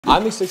I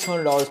make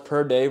 $600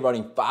 per day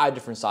running 5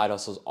 different side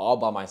hustles all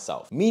by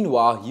myself.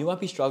 Meanwhile, you might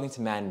be struggling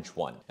to manage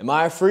one. Am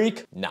I a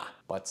freak? Nah,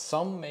 but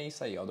some may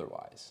say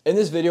otherwise. In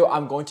this video,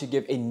 I'm going to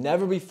give a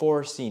never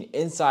before seen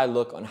inside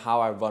look on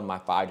how I run my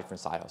 5 different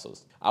side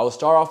hustles. I will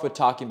start off with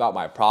talking about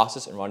my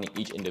process in running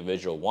each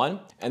individual one,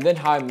 and then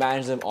how I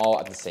manage them all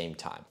at the same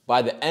time.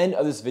 By the end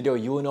of this video,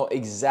 you will know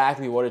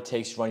exactly what it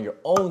takes to run your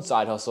own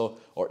side hustle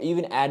or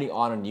even adding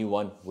on a new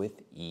one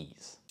with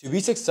ease. To be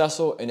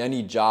successful in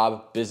any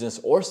job, business,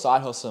 or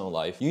side hustle in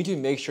life, you need to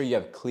make sure you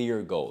have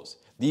clear goals.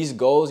 These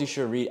goals you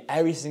should read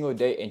every single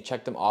day and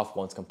check them off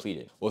once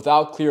completed.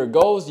 Without clear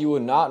goals, you will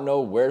not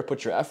know where to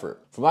put your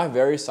effort. For my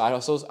various side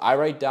hustles, I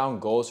write down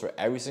goals for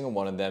every single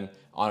one of them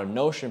on a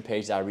Notion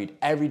page that I read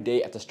every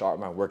day at the start of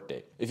my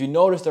workday. If you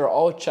notice, they're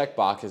all check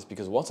boxes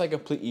because once I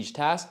complete each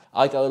task, I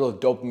like that little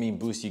dopamine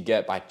boost you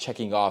get by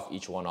checking off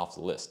each one off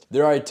the list.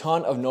 There are a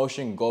ton of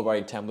Notion goal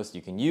writing templates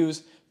you can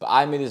use, but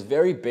I made this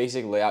very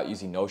basic layout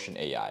using Notion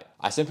AI.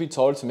 I simply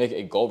told it to make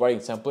a goal writing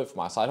template for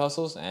my side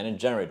hustles and it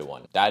generated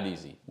one. That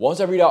easy. Once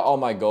I read out all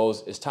my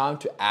goals, it's time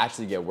to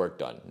actually get work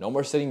done. No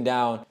more sitting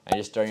down and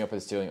just staring up at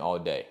the ceiling all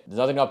day. There's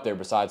nothing up there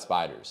besides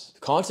spiders.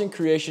 Content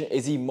creation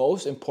is the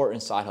most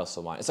important side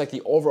hustle of mine. It's like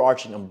the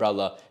overarching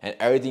umbrella and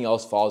everything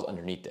else falls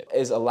underneath it.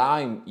 It's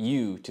allowing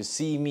you to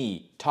see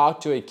me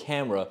talk to a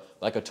camera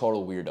like a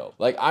total weirdo.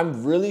 Like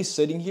I'm really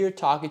sitting here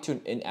talking to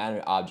an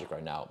inanimate object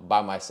right now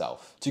by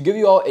myself. To give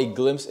you all a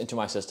glimpse into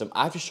my system,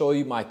 I have to show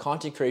you my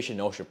content creation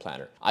Notion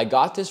planner. I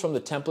got this from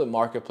the template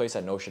marketplace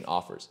that Notion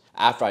offers.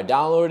 After I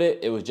downloaded it,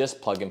 it was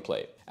just plug and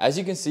play. As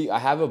you can see, I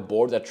have a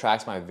board that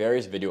tracks my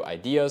various video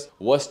ideas,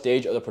 what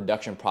stage of the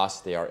production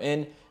process they are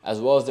in, as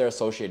well as their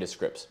associated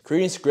scripts.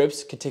 Creating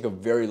scripts can take a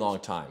very long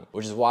time,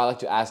 which is why I like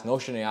to ask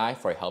Notion AI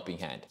for a helping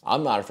hand.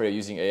 I'm not afraid of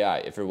using AI.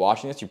 If you're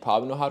watching this, you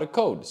probably know how to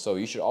code, so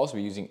you should also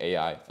be using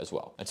AI as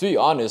well. And to be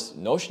honest,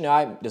 Notion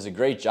AI does a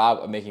great job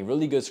of making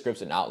really good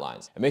scripts and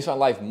outlines. It makes my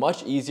life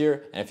much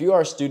easier, and if you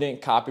are a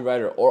student,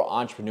 copywriter, or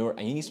entrepreneur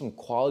and you need some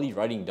quality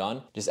writing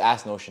done, just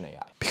ask Notion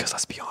AI. Because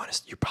let's be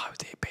honest, you probably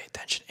didn't pay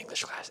attention in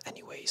English class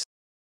anyways.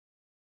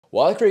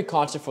 While I create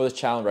content for this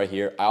channel right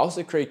here, I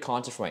also create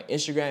content for my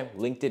Instagram,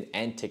 LinkedIn,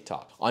 and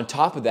TikTok. On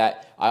top of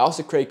that, I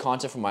also create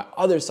content for my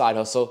other side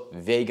hustle,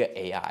 Vega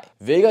AI.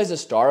 Vega is a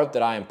startup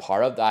that I am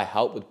part of that I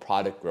help with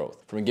product growth,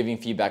 from giving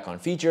feedback on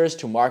features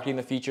to marketing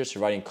the features to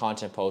writing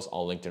content posts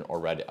on LinkedIn or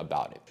Reddit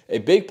about it. A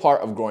big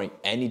part of growing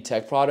any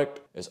tech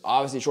product is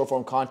obviously short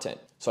form content.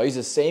 So I use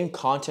the same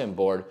content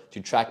board to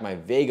track my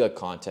Vega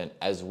content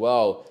as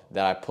well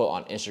that I put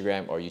on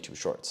Instagram or YouTube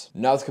Shorts.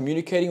 Now with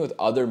communicating with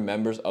other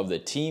members of the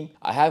team,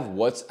 I have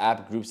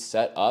WhatsApp groups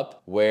set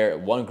up where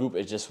one group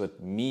is just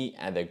with me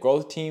and the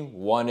growth team,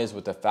 one is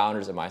with the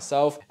founders and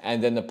myself,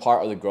 and then the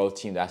part of the growth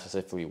team that I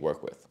specifically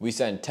work with. We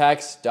send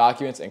texts,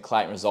 documents, and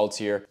client results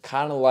here,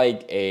 kind of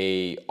like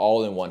a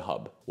all-in-one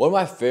hub. One of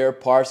my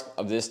favorite parts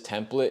of this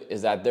template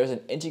is that there's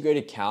an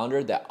integrated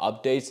calendar that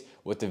updates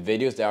with the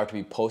videos that are to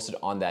be posted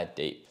on that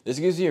date. This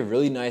gives you a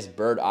really nice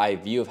bird's eye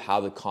view of how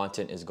the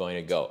content is going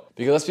to go.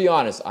 Because let's be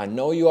honest, I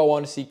know you all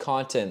want to see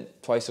content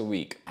twice a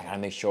week. I gotta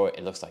make sure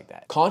it looks like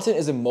that. Content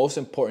is the most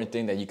important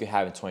thing that you could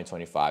have in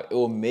 2025. It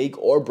will make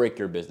or break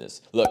your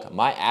business. Look,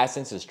 my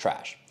AdSense is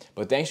trash.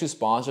 But thanks to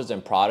sponsors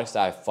and products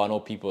that I funnel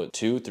people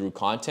to through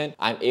content,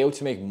 I'm able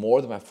to make more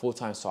than my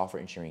full-time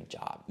software engineering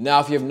job. Now,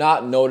 if you have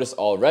not noticed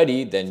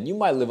already, then you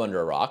might live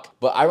under a rock,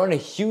 but I run a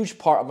huge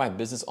part of my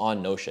business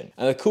on Notion.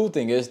 And the cool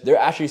thing is they're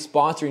actually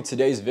sponsoring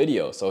today's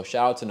video, so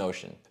shout out to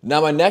Notion. Now,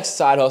 my next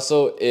side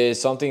hustle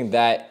is something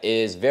that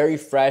is very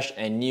fresh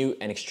and new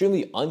and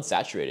extremely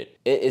unsaturated.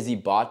 It is the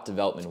bot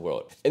development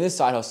world. In this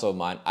side hustle of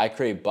mine, I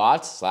create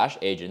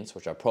bots/agents,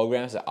 which are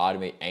programs that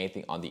automate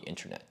anything on the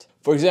internet.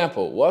 For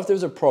example, what if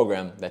there's a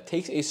program that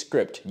takes a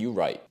script you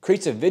write,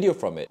 creates a video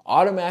from it,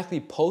 automatically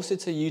posts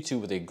it to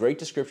YouTube with a great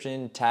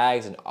description,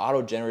 tags, and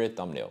auto-generated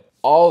thumbnail.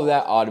 All of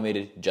that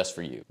automated just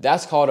for you.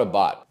 That's called a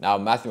bot. Now,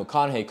 Matthew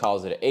McConaughey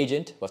calls it an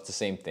agent, but it's the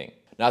same thing.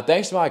 Now,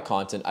 thanks to my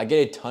content, I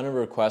get a ton of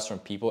requests from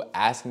people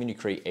asking me to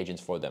create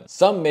agents for them.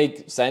 Some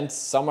make sense,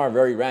 some are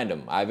very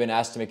random. I've been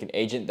asked to make an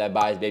agent that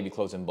buys baby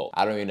clothes in bulk.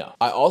 I don't even know.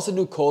 I also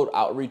do cold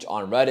outreach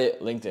on Reddit,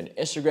 LinkedIn, and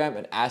Instagram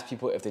and ask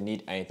people if they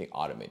need anything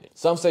automated.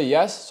 Some say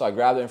yes, so I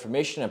grab their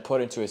information and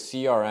put it into a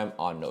CRM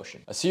on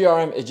Notion. A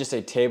CRM is just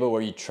a table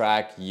where you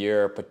track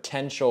your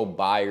potential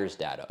buyers'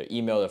 data, their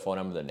email, their phone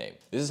number, their name.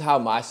 This is how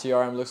my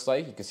CRM looks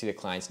like. You can see the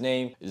client's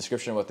name, the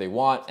description of what they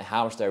want, and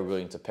how much they're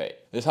willing to pay.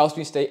 This helps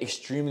me stay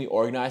extremely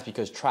organized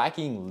because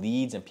tracking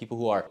leads and people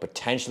who are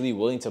potentially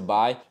willing to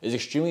buy is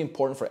extremely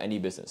important for any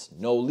business.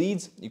 No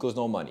leads equals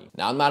no money.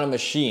 Now, I'm not a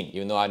machine,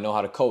 even though I know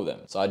how to code them.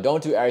 So I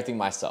don't do everything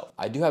myself.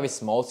 I do have a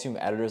small team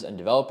of editors and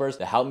developers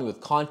that help me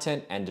with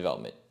content and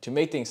development. To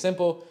make things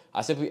simple,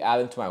 I simply add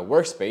them to my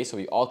workspace so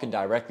we all can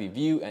directly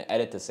view and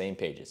edit the same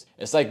pages.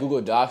 It's like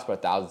Google Docs,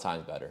 but 1,000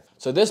 times better.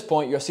 So at this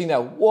point, you're seeing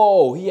that,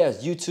 whoa, he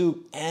has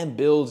YouTube and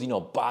builds,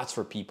 bots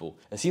for people.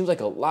 It seems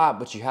like a lot,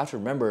 but you have to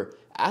remember,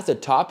 at the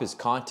top is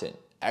content.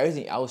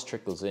 everything else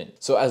trickles in.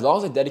 So as long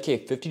as I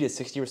dedicate 50 to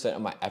 60%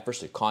 of my efforts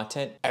to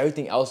content,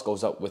 everything else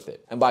goes up with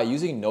it. And by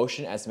using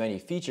Notion as many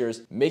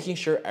features, making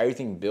sure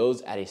everything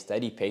builds at a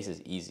steady pace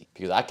is easy.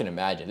 Because I can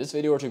imagine if this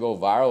video were to go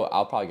viral,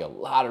 I'll probably get a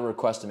lot of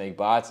requests to make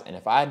bots. And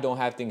if I don't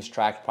have things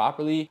tracked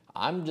properly,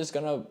 I'm just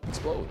gonna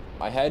explode.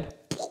 My head.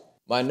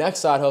 My next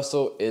side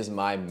hustle is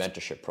my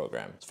mentorship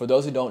program. For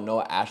those who don't know,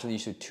 I actually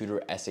used to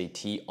tutor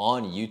SAT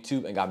on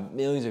YouTube and got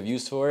millions of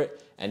views for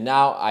it. And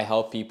now I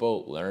help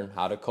people learn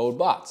how to code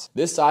bots.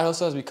 This side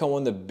hustle has become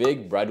one of the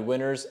big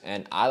breadwinners,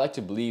 and I like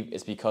to believe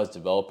it's because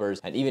developers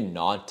and even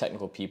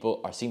non-technical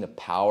people are seeing the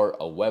power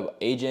of web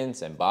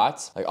agents and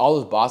bots. Like all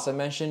those bots I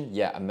mentioned,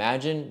 yeah,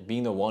 imagine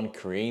being the one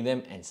creating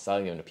them and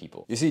selling them to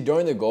people. You see,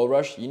 during the gold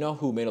rush, you know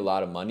who made a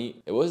lot of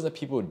money? It wasn't the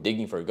people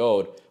digging for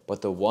gold,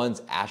 but the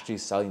ones actually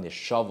selling the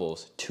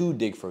shovels to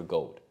dig for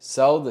gold.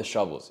 Sell the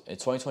shovels. In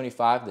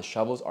 2025, the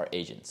shovels are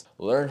agents.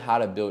 Learn how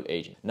to build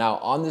agents. Now,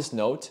 on this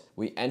note,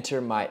 we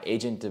enter my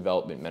agent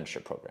development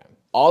mentorship program.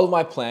 All of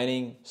my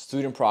planning,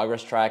 student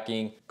progress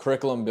tracking,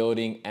 curriculum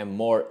building, and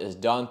more is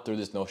done through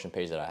this Notion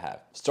page that I have.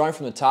 Starting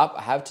from the top,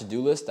 I have a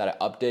to-do list that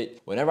I update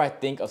whenever I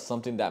think of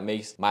something that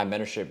makes my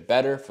mentorship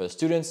better for the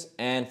students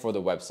and for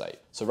the website.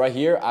 So right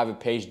here, I have a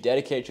page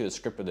dedicated to the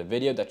script of the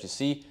video that you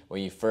see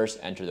when you first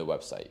enter the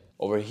website.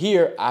 Over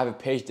here, I have a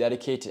page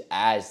dedicated to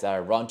ads that I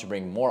run to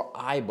bring more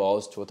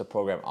eyeballs to what the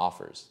program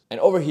offers. And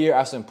over here, I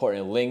have some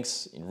important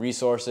links,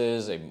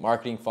 resources, a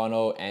marketing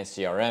funnel, and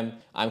CRM.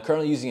 I'm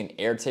currently using an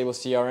Airtable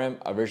CRM.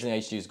 Originally, I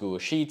used to use Google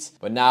Sheets,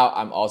 but now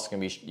I'm also gonna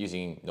be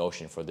using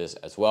Notion for this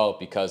as well,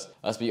 because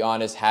let's be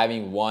honest,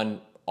 having one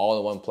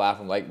all-in-one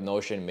platform like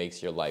Notion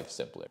makes your life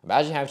simpler.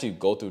 Imagine having to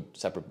go through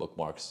separate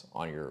bookmarks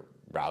on your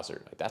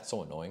browser. Like, that's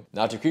so annoying.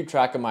 Now, to keep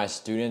track of my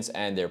students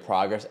and their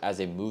progress as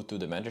they move through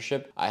the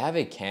mentorship, I have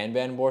a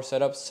Kanban board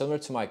set up similar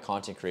to my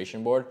content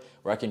creation board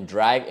where I can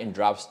drag and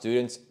drop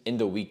students in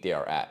the week they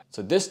are at.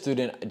 So this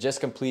student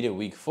just completed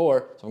week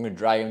 4, so I'm gonna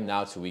drag him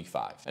now to week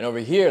 5. And over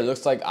here, it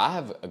looks like I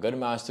have a good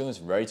amount of students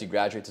ready to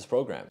graduate this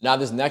program. Now,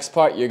 this next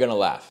part, you're gonna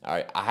laugh. All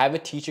right, I have a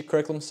teacher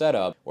curriculum set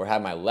up where I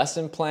have my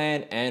lesson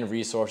plan and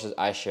resources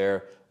I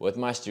share with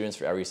my students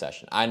for every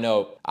session. I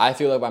know, I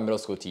feel like my middle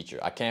school teacher.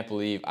 I can't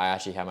believe I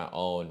actually have my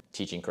own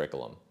teaching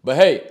curriculum. But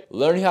hey,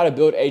 learning how to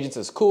build agents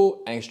is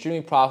cool and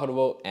extremely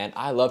profitable, and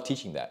I love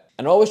teaching that.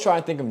 And I always try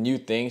and think of new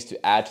things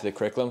to add to the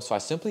curriculum, so I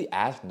simply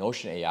ask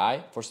Notion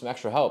AI for some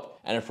extra help,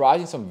 and it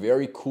provides me some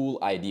very cool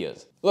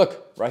ideas.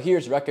 Look, right here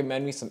is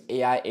recommend me some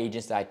AI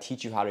agents that I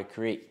teach you how to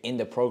create in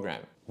the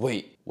program.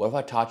 Wait, what if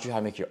I taught you how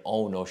to make your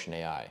own Notion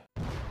AI?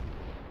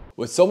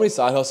 With so many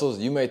side hustles,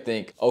 you may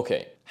think,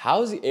 okay,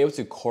 how is he able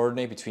to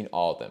coordinate between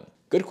all of them?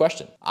 Good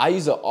question. I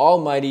use the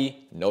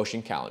almighty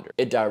Notion calendar.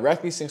 It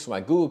directly syncs with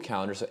my Google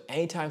Calendar, so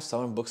anytime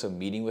someone books a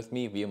meeting with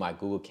me via my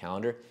Google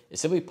Calendar, it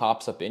simply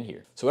pops up in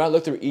here. So when I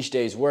look through each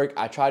day's work,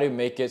 I try to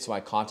make it so my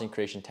content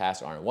creation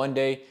tasks are in one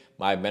day,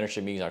 my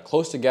mentorship meetings are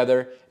close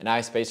together, and I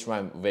have space for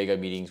my Vega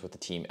meetings with the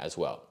team as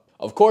well.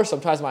 Of course,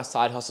 sometimes my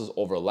side hustles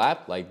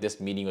overlap, like this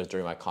meeting was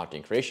during my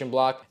content creation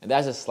block, and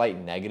that's a slight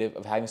negative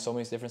of having so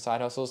many different side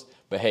hustles,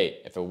 but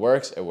hey, if it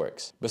works, it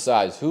works.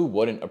 Besides, who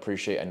wouldn't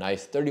appreciate a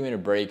nice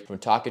 30-minute break from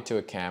talking to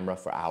a camera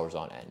for hours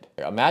on end?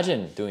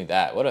 Imagine doing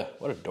that, what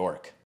a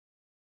dork.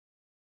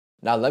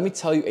 Now let me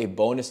tell you a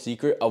bonus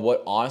secret of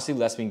what honestly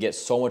lets me get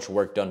so much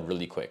work done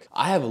really quick.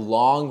 I have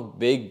long,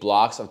 big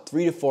blocks of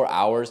 3 to 4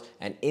 hours,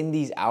 and in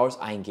these hours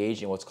I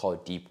engage in what's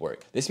called deep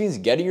work. This means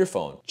getting your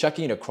phone,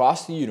 checking it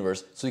across the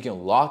universe so you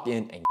can log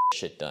in and get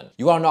shit done.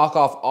 You wanna knock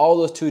off all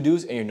those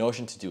to-dos in your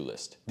Notion to-do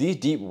list. These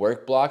deep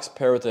work blocks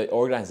paired with the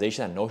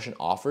organization that Notion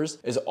offers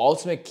is the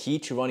ultimate key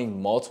to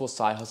running multiple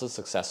side hustles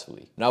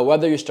successfully. Now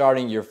whether you're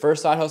starting your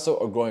first side hustle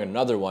or growing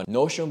another one,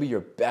 Notion will be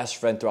your best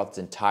friend throughout this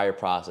entire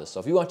process. So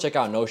if you wanna check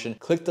out Notion,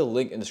 click the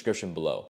link in the description below.